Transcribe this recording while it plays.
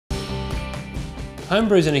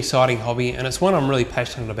Homebrew is an exciting hobby and it's one I'm really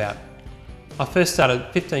passionate about. I first started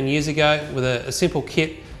 15 years ago with a simple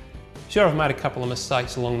kit. Sure, I've made a couple of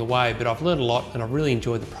mistakes along the way, but I've learned a lot and I've really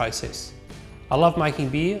enjoyed the process. I love making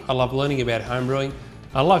beer, I love learning about homebrewing,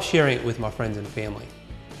 I love sharing it with my friends and family.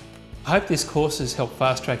 I hope this course has helped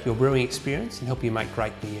fast track your brewing experience and help you make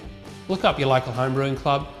great beer. Look up your local homebrewing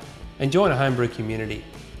club and join a homebrew community.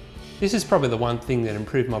 This is probably the one thing that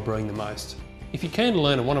improved my brewing the most. If you're keen to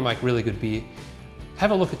learn and want to make really good beer, have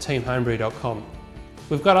a look at teamhomebrew.com.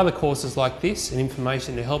 We've got other courses like this and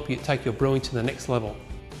information to help you take your brewing to the next level.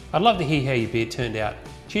 I'd love to hear how your beer turned out.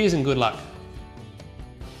 Cheers and good luck.